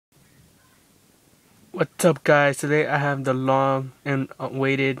What's up, guys? Today I have the long and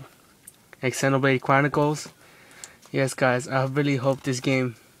awaited Xenoblade Chronicles. Yes, guys, I really hope this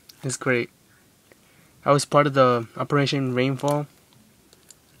game is great. I was part of the Operation Rainfall,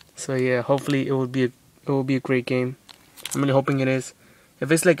 so yeah, hopefully it will be a great game. I'm really hoping it is.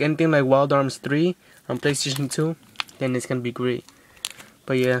 If it's like anything like Wild Arms 3 on PlayStation 2, then it's gonna be great.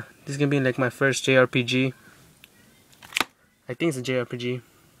 But yeah, this is gonna be like my first JRPG. I think it's a JRPG.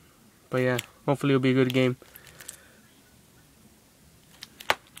 But yeah, hopefully it'll be a good game.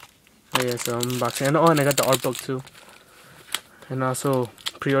 Oh yeah, so I'm unboxing. And I got the Artbook too. And also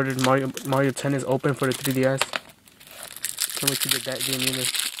pre-ordered Mario 10 is open for the 3DS. Can't wait to get that game either.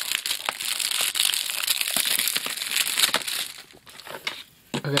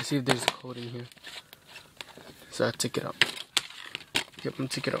 I gotta see if there's a code in here. So I took it out. Yep, I'm gonna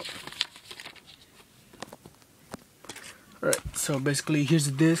take it out. Alright, so basically here's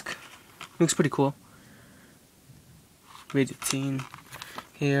the disc. Looks pretty cool. Rated teen.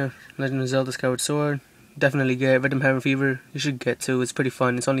 Here, Legend of Zelda Skyward Sword. Definitely get Rhythm Heaven Fever. You should get too. It's pretty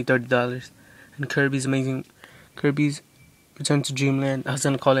fun. It's only $30. And Kirby's Return to Dreamland. I was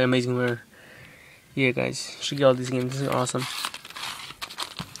gonna call it Amazing World. Yeah, guys, you should get all these games. This is awesome.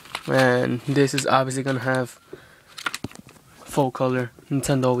 And this is obviously gonna have full color.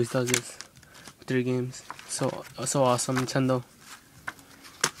 Nintendo always does this with their games. So awesome, Nintendo.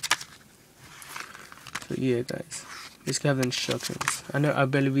 So yeah, guys, this can have the instructions. I know I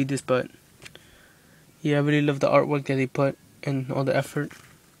barely read this, but yeah, I really love the artwork that they put and all the effort.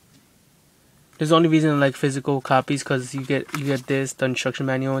 There's the only reason I like physical copies, cause you get this, the instruction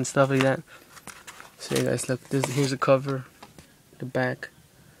manual and stuff like that. So yeah, guys, look, here's the cover, the back,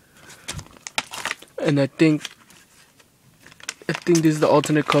 and I think this is the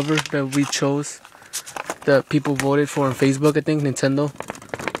alternate cover that we chose, that people voted for on Facebook. I think Nintendo.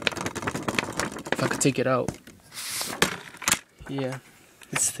 If I could take it out, yeah,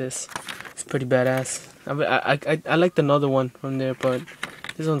 it's this. It's pretty badass. I liked another one from there, but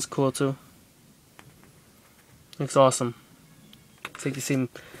this one's cool too. Looks awesome. It's like the same.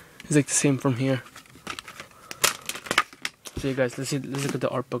 It's like the same from here. So you guys, let's look at the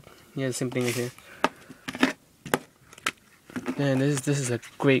art book. Yeah, the same thing is here. Man, this is a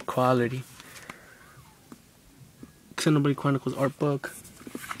great quality. Xenoblade Chronicles art book.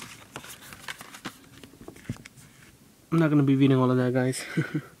 I'm not gonna be reading all of that, guys.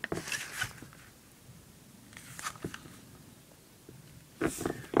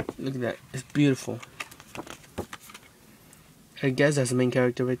 Look at that, it's beautiful. I guess that's the main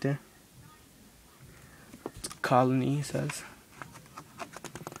character right there. Colony, it says.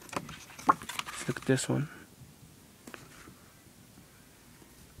 Let's look at this one.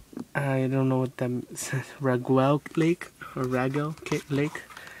 I don't know what that says. Raguel Lake or Ragel Lake.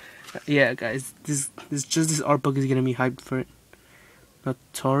 Yeah, guys, this art book is getting me hyped for it.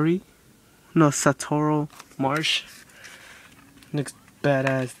 Satoru Marsh. Looks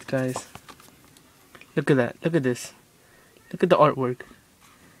badass, guys. Look at that. Look at this. Look at the artwork.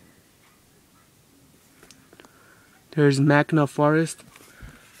 There's Magna Forest.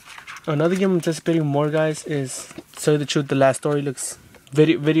 Another game I'm anticipating more, guys, is, to tell you the truth, The Last Story looks,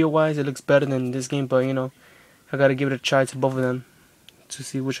 video wise, it looks better than this game, but you know, I gotta give it a try to both of them to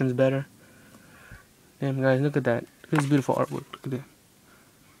see which one's better. Damn, guys, look at that. Look at this beautiful artwork. Look at that.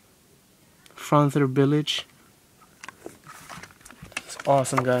 Fronther Village. It's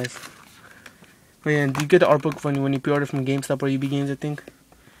awesome, guys. But yeah, you get the art book when you pre-order from GameStop or EB Games, I think.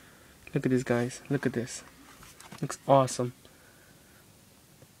 Look at this, guys. Look at this. Looks awesome.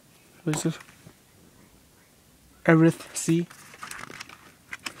 What is this? Aerith C.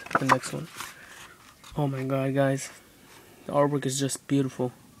 The next one. Oh my god, guys. The artwork is just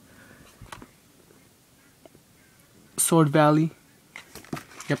beautiful. Sword Valley.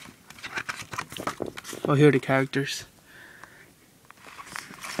 Yep. Oh, here are the characters.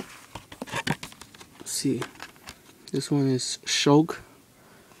 Let's see. This one is Shog.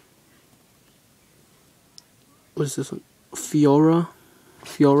 What is this one? Fiora.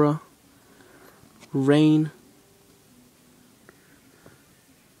 Rain.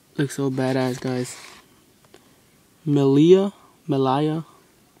 Looks so badass, guys. Melia.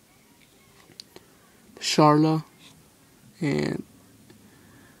 Charla. And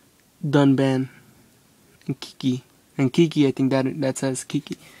Dunban. And Kiki. And Kiki, I think that says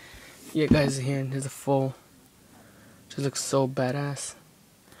Kiki. Yeah, guys, here there's a full. Just looks so badass.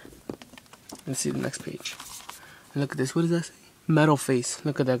 Let's see the next page. Look at this. What does that say? Metal Face.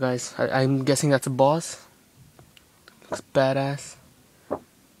 Look at that, guys. I'm guessing that's a boss. Looks badass.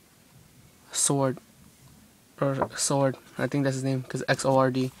 Sword. I think that's his name, because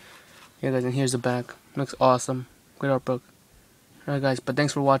XORD. Yeah, guys, and here's the back. Looks awesome. Great art book. Alright, guys, but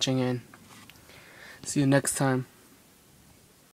thanks for watching, and see you next time.